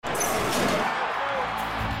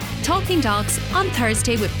Talking Dogs on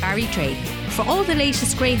Thursday with Barry Drake. For all the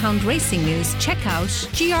latest greyhound racing news, check out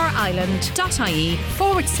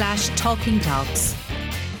grireland.ie/talking dogs.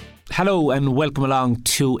 Hello and welcome along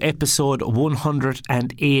to episode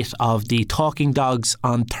 108 of the Talking Dogs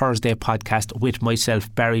on Thursday podcast with myself,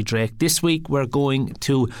 Barry Drake. This week we're going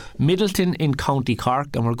to Midleton in County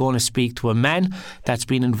Cork, and we're going to speak to a man that's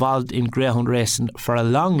been involved in greyhound racing for a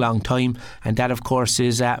long time, and that of course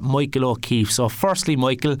is Michael O'Keefe. So firstly,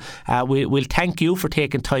 Michael, we'll thank you for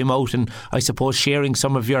taking time out and I suppose sharing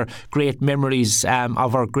some of your great memories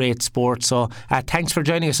of our great sport. So thanks for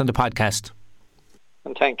joining us on the podcast.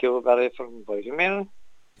 And thank you, Barry, for inviting me.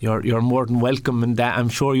 You're more than welcome, and I'm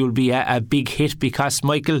sure you'll be a big hit because,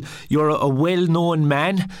 Michael, you're a well-known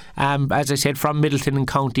man, as I said, from Midleton in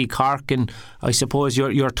County Cork, and I suppose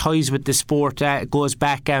your ties with the sport goes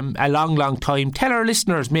back a long time. Tell our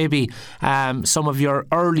listeners maybe some of your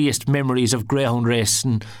earliest memories of greyhound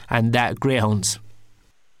racing and greyhounds.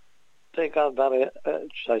 Thank God, Barry,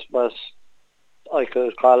 I suppose I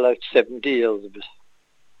could call like 70 years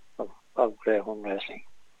of greyhound racing.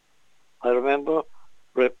 I remember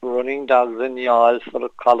running dogs in Yall for the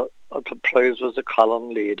prize was a column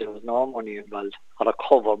lead. There was no money involved, or a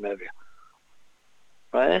cover maybe.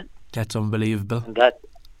 Right? That's unbelievable. And that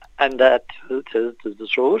is the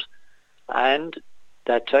truth. And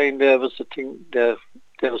that time there was a thing, there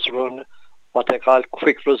was run what they call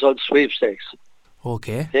quick result sweepstakes.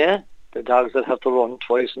 Okay. Yeah, the dogs that have to run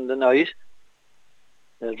twice in the night.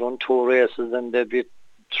 They'd run 2 races and they'd be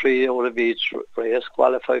 3 out of each race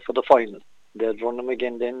qualify for the final. They'd run them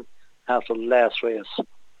again then after the last race.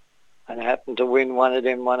 And I happened to win one of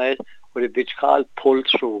them one night with a bitch called Pull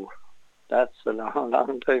Through. That's a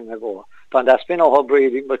long time ago. But that's been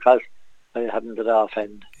overbreeding because I haven't been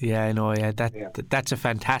offhand. Yeah, I know. Yeah, that's a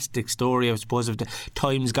fantastic story, I suppose, of the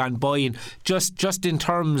times gone by. And just in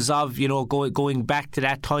terms of going back to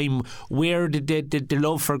that time, where did the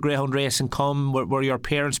love for greyhound racing come? Were your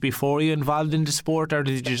parents before you involved in the sport, or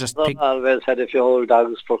did you just pick? I always had a few old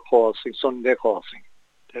dogs for coursing, Sunday coursing.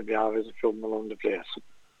 There'd be always a few of them around the place.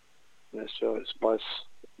 And so I suppose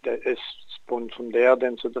it's spun from there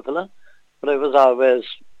then to the fella. But I was always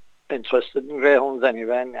interested in greyhounds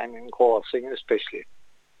anyway, and in coursing especially.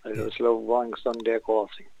 I just love going Sunday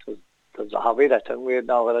coursing. There's a hobby that time we had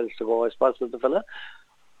nowhere else to go, I suppose, with the fella.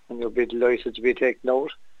 And you'll be delighted to be taken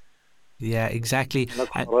out. Yeah, exactly.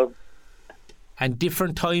 And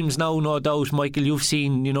different times now, no doubt, Michael, you've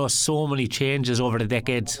seen, so many changes over the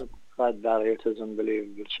decades. God, Barry, it is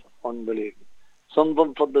unbelievable. Unbelievable. Some of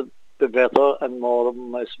them for the better, and more of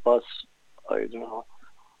them, I suppose, I don't know.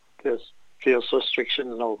 There's fierce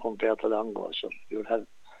restrictions now compared to long ago. So you'd have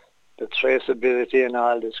the traceability and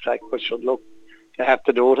all this crack, but look, you have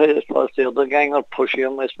to do it. I suppose the other gang are pushing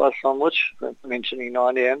them, I suppose, so much. Mentioning no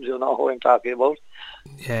names, you know who I'm talking about.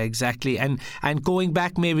 Yeah, exactly. And going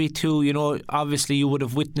back maybe to, obviously you would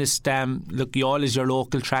have witnessed, Yall is your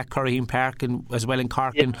local track, Curraheen Park, and as well in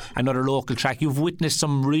Cork, and another local track. You've witnessed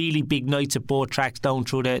some really big nights at both tracks down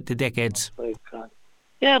through the decades.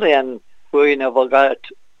 Yeah, and we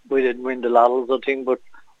didn't win the laurels or thing, but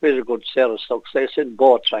we had a good set of success in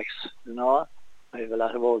both tracks, I have a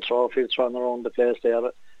lot of old trophies thrown around the place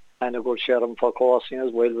there, and a good share of them for coursing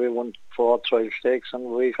as well. We won 4 trial stakes, and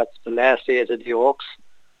we got the last 8 of the Oaks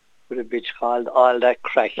with a bitch called All That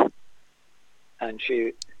Crack. And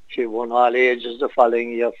she won all ages the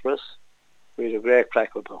following year for us. We had a great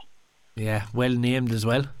crack with her. Yeah, well named as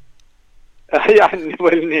well. Yeah,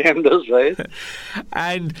 well named us, right?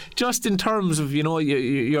 And just in terms of your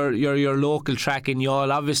local track in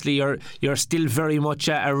Yall, obviously you're still very much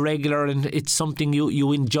a regular, and it's something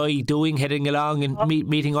you enjoy doing, heading along and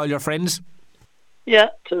meeting all your friends. Yeah,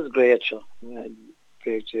 it is great, sure.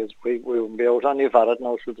 Great years. We won't be out on the farad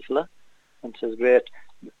now through the fella, and it is great.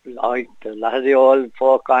 A lot of the old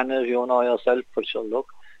folk on it, yourself, but sure,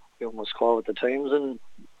 look, you must go with the times and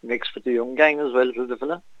mix with the young gang as well through the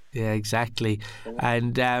fella. Yeah, exactly.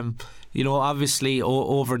 And obviously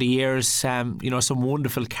over the years, some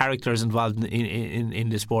wonderful characters involved in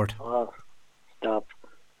the sport. Oh, stop.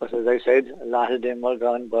 But as I said, a lot of them are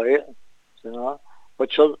gone by,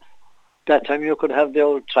 But sure, that time you could have the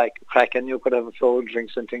old crack and you could have a few old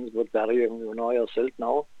drinks and things, but Barry, you know yourself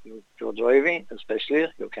now, you're driving, especially,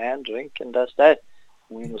 you can't drink, and that's that.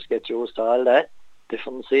 We must get used to all that,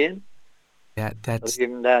 different scene. Yeah, that's... But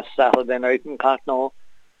even that Saturday night in Cork now,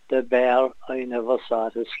 the bear, I never saw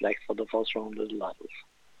it slack for the first round of the ladders.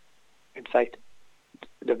 In fact,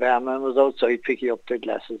 the bearman was outside picking up the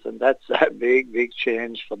glasses, and that's a big, big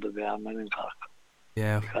change for the bearman in Cork.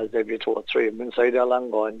 Yeah. Because there'd be 2 or 3 of them inside there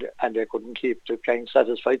long gone, and they couldn't keep the client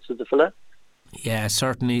satisfied to the fella. Yeah,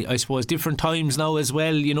 certainly. I suppose different times now as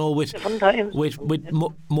well, you know, with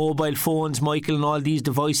mobile phones, Michael, and all these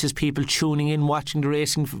devices, people tuning in, watching the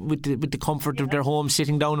racing with the comfort of their home,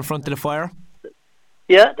 sitting down in front of the fire.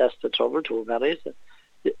 Yeah, that's the trouble too, Mary.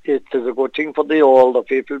 It is a good thing for the older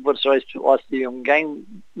people, but us the young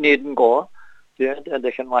gang needn't go. Yeah, and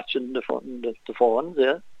they can watch it on the phones,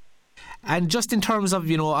 yeah. And just in terms of,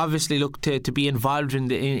 you know, obviously look to be involved in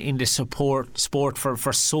the sport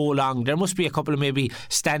for so long, there must be a couple of maybe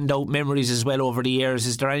standout memories as well over the years.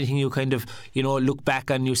 Is there anything you kind of, you know, look back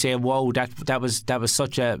and you say, wow, that was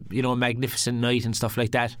such a, you know, magnificent night and stuff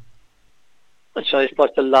like that? Which I suppose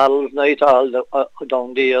the Laddles night all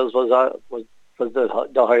down the years was the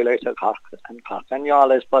highlight of Cork and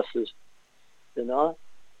Yarley's buses, you know.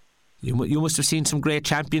 You must have seen some great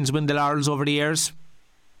champions win the laurels over the years.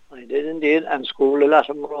 I did indeed, and school a lot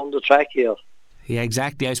of them around the track here. Yeah,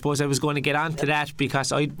 exactly. I suppose I was going to get on to that,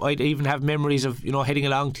 because I'd even have memories of, you know, heading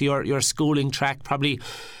along to your schooling track, probably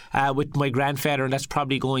with my grandfather, and that's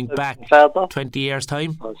probably going back 20 years'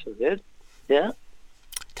 time. Also did, yeah.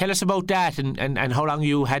 Tell us about that and how long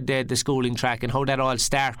you had the schooling track and how that all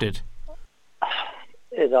started.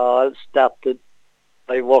 It all started,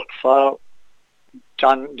 I worked for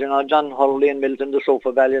John Hurley in Milton, the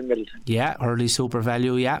Super Value in Milton. Yeah, Hurley Super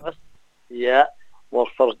Value, yeah. Yeah,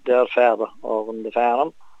 worked for their father over in the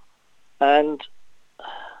farm. And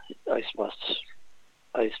I suppose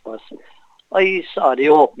I saw the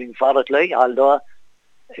opening for it, like, although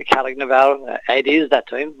Carricknavar, Eddie's that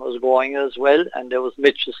time, was going as well, and there was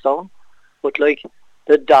Mitchelstown. But, like,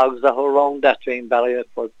 the dogs that were around that train barrier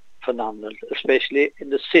were phenomenal, especially in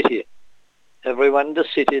the city. Everyone in the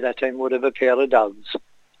city that time would have a pair of dogs,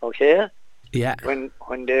 okay? Yeah. When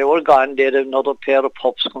they were gone, they had another pair of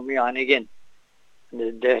pups coming on again.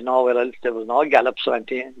 There was no gallops or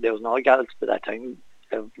anything. There was no gallops at that time.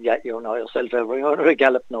 You know yourself, everyone had a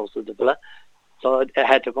gallop knows the fella. So it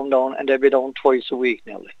had to come down, and they'd be down twice a week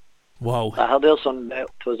nearly. Wow. I had their Sunday.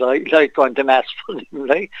 It was like going to mass for them,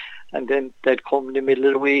 like, and then they'd come in the middle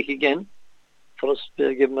of the week again for us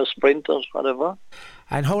to give them a sprint or whatever.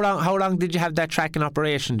 And how long did you have that track in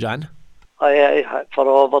operation, John? I had for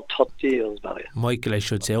over 30 years, Barry. Michael, I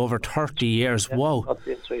should say, over 30 years. Yeah, wow.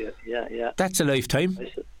 33 years. Yeah. That's a lifetime.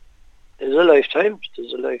 It's a lifetime.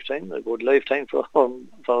 It's a lifetime. A good lifetime for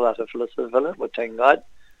that fella. But thank God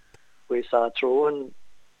we saw through and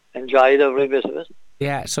enjoyed every bit of it.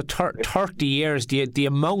 Yeah, so 30 years, the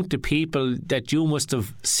amount of people that you must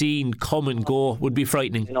have seen come and go would be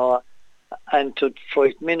frightening. You know, and to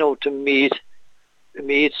frighten me now to meet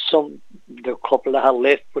the couple that had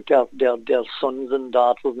left with their sons and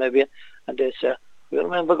daughters maybe, and they say, we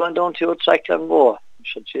remember going down to your track and go. I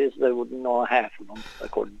said, jeez, they wouldn't know half of them. I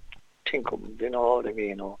couldn't think of them, you know what I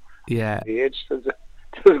mean? Or yeah. It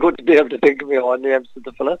was good to be able to think of my own names to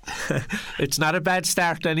the fella. It's not a bad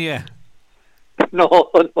start then, yeah. No,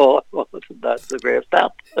 that's a great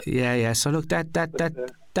start. Yeah. So look,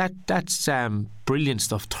 that's brilliant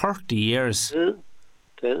stuff. 30 years.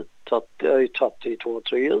 32 or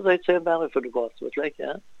 3 years, I'd say, man, if it goes to it, like,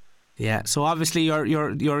 yeah. Yeah. So obviously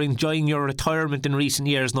you're enjoying your retirement in recent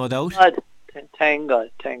years, no doubt. Thank God,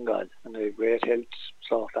 and I have great health,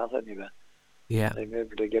 so that anyway. Yeah. I'm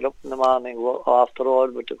able to get up in the morning, go off the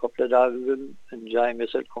road with a couple of dogs and enjoy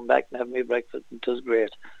myself, come back and have my breakfast. It was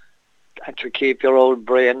great. And to keep your old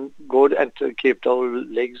brain good and to keep the old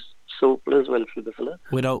legs supple as well for the fella.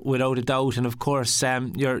 Without a doubt. And of course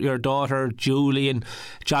your daughter Julie and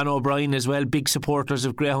John O'Brien as well, big supporters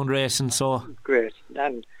of greyhound racing. So great.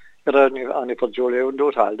 And only for Julie, I wouldn't do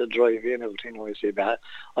it all, the driving and everything, you see, but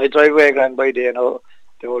I drive way grand by day now.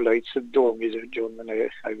 The old lights would do me, June, and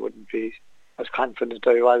I wouldn't be as confident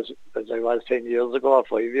I was as I was 10 years ago or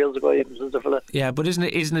 5 years ago, even since the fella. Yeah, but isn't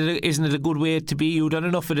it a good way to be? You've done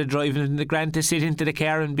enough of the driving and the grand to sit into the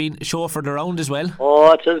car and being chauffeured around as well.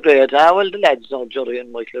 Oh, it is great. Well, the lads now, Jerry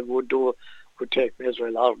and Michael, would take me as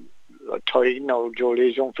well. Or Ty now,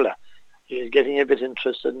 Julie's young fella. He's getting a bit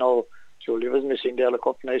interested now. Julie was missing there a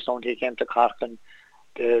couple of nights now, and he came to Cork and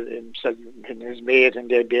himself and his mate,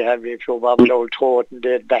 and they'd be having a few bobble old tote, and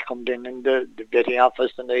they'd back him in the betting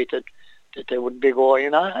office the night that they would be going, you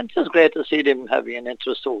know, and it's great to see them having an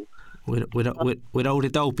interest too. Without a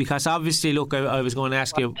doubt, because obviously, look, I was going to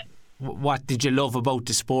ask you, what did you love about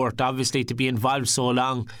the sport? Obviously, to be involved so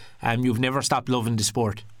long, you've never stopped loving the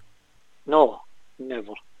sport. No,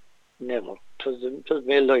 never. It was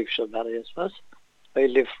my life, I suppose. I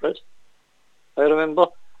lived for it. I remember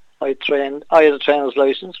I had a trainer's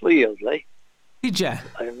license for years, like. Did you?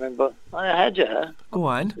 I remember I had, yeah. Go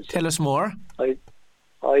on, tell us more.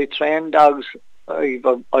 I trained dogs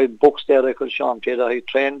I books there I could show him to. I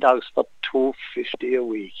train dogs for £2.50 a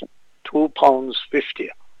week. £2.50.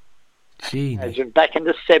 Gee. Back in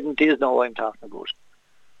the 70s now I'm talking about.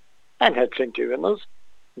 And had plenty of winners.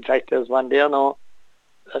 In fact, there's one there now,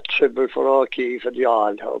 a triple for O'Keefe at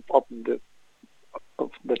Yard, up the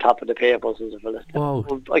top of the papers as well.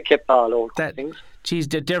 Wow. I kept all over things. Geez,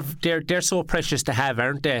 they're so precious to have,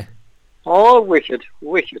 aren't they? Oh, wicked.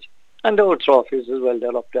 And the old trophies as well,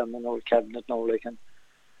 they're up there in an old cabinet now, like, and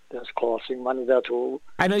there's coursing money there too.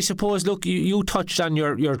 And I suppose, look, you touched on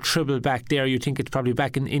your triple back there. You think it's probably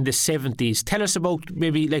back in the 70s. Tell us about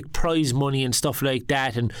maybe like prize money and stuff like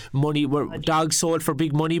that, and money. Were dogs sold for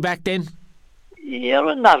big money back then?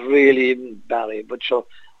 Yeah, not really, Barry, but sure.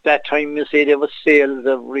 That time, you see, there was sales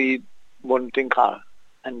every month in Carr,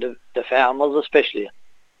 and the farmers especially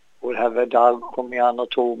would have a dog coming on or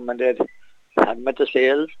two, and they'd have them at the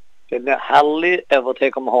sales. They'd hardly ever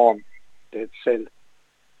take them home. They'd sell,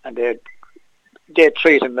 and they'd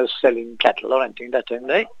treat them as selling cattle or anything that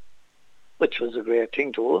time, which was a great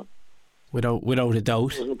thing too. Without a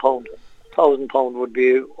doubt. £1,000 would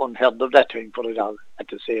be unheard of that time for a dog at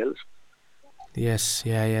the sales. Yes,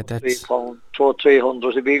 yeah, that's £3,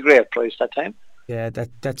 £300 would be a great price that time. Yeah,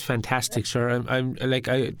 that's fantastic, sir. I'm like,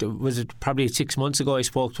 was it probably 6 months ago? I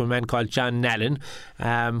spoke to a man called John Nallen,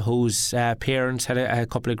 whose parents had a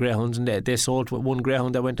couple of greyhounds, and they sold one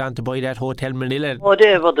greyhound that went on to buy that Hotel Manila. Oh,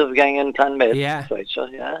 they were the gang in Clonmel. Yeah, right. So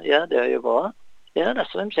yeah, there you go. Yeah,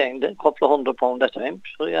 that's what I'm saying. A couple of £100 that time.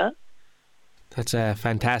 So yeah. That's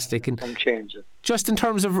fantastic. And some changes. Just in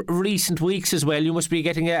terms of recent weeks as well, you must be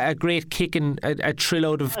getting a great kick and a thrill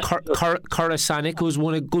out of Coruscant, who's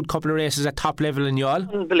won a good couple of races at top level in Youghal.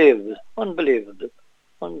 Unbelievable.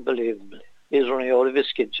 He's running out of his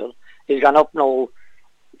schedule. He's gone up now.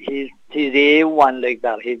 He's A1 like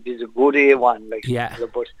that. He's a good A1 like yeah.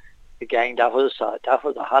 that. But the gang, that was a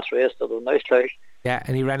hot race. That was nice like. Yeah,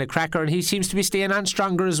 and he ran a cracker, and he seems to be staying on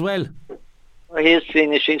stronger as well. He's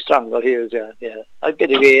finishing stronger. He is, yeah. I'd get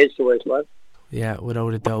the age to it, was. Yeah,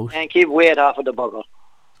 without a doubt. And keep weight off of the bugger.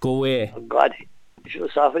 Go away. Oh God, if you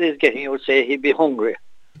saw what he's getting, you would say he'd be hungry.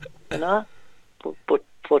 You know? But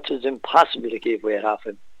it's impossible to keep weight off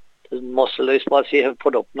him. His muscle, I suppose, he have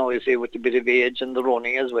put up now, you see, with a bit of age and the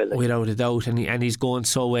running as well. Without a doubt, and he's going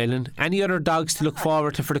so well. And any other dogs to look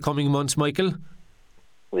forward to for the coming months, Michael?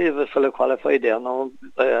 We have a fellow qualified there now.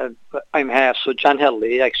 I'm half, so John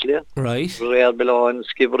Hurley, actually. Right. Real below and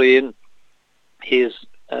Skibbereen. He's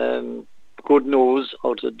good news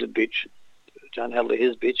out of the beach. John Hurley,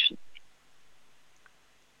 his beach.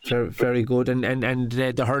 Very good. And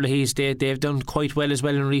the Hurleys, they've done quite well as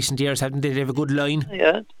well in recent years, haven't they? They have a good line.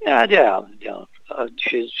 Yeah, they are.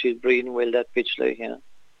 She's breeding well, that bitch, like, yeah.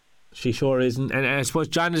 She sure is. And I suppose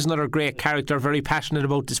John is another great character, very passionate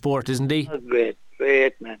about the sport, isn't he?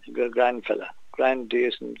 Great man, a good grand fella, grand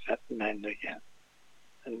decent man, like, yeah,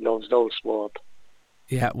 and loves the whole sport.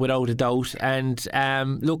 Yeah, without a doubt. And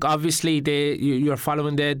look, obviously you're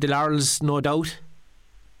following the Laurels, no doubt.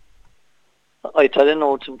 I tell you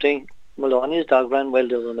now something. Maloney's dog ran well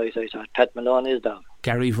the other night. I thought Pat Maloney's dog.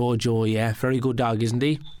 Gary Vojo, yeah, very good dog, isn't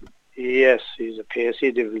he? Yes, he's a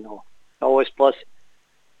pacey devil now. Now I suppose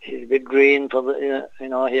he's a bit green for the,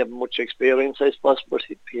 he had much experience, I suppose, but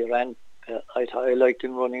he ran. I liked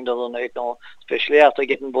him running the other night now, especially after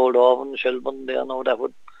getting bowled over in Shelburne there now. That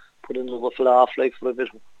would put another flaw like for a bit.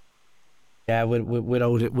 Yeah,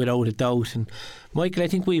 without a doubt. And Michael, I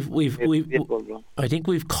think we've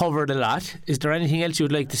covered a lot. Is there anything else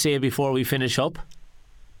you'd like to say before we finish up?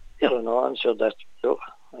 I don't know. I'm sure that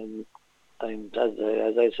I'm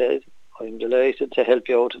as I said, I'm delighted to help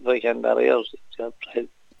you out if I can, Barry.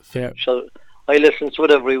 Fair. So I listen to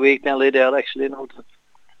it every week nearly there actually now.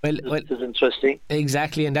 Well, it's interesting.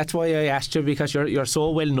 Exactly, and that's why I asked you, because you're so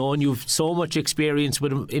well known. You've so much experience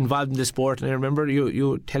involved in the sport, and I remember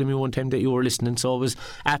you telling me one time that you were listening. So it was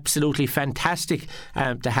absolutely fantastic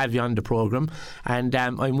to have you on the programme, and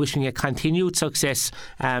I'm wishing you continued success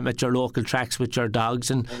at your local tracks with your dogs,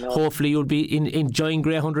 and hopefully you'll be enjoying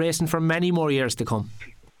greyhound racing for many more years to come.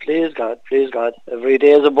 Please God. Every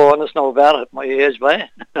day is a bonus now, Barry, at my age, boy.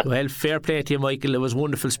 Well, fair play to you, Michael. It was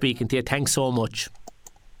wonderful speaking to you. Thanks so much.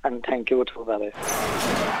 And thank you too, Barry.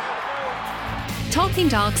 Talking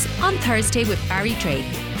Dogs on Thursday with Barry Drake.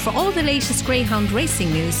 For all the latest greyhound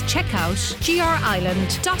racing news, check out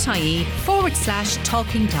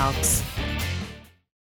grireland.ie/talking dogs.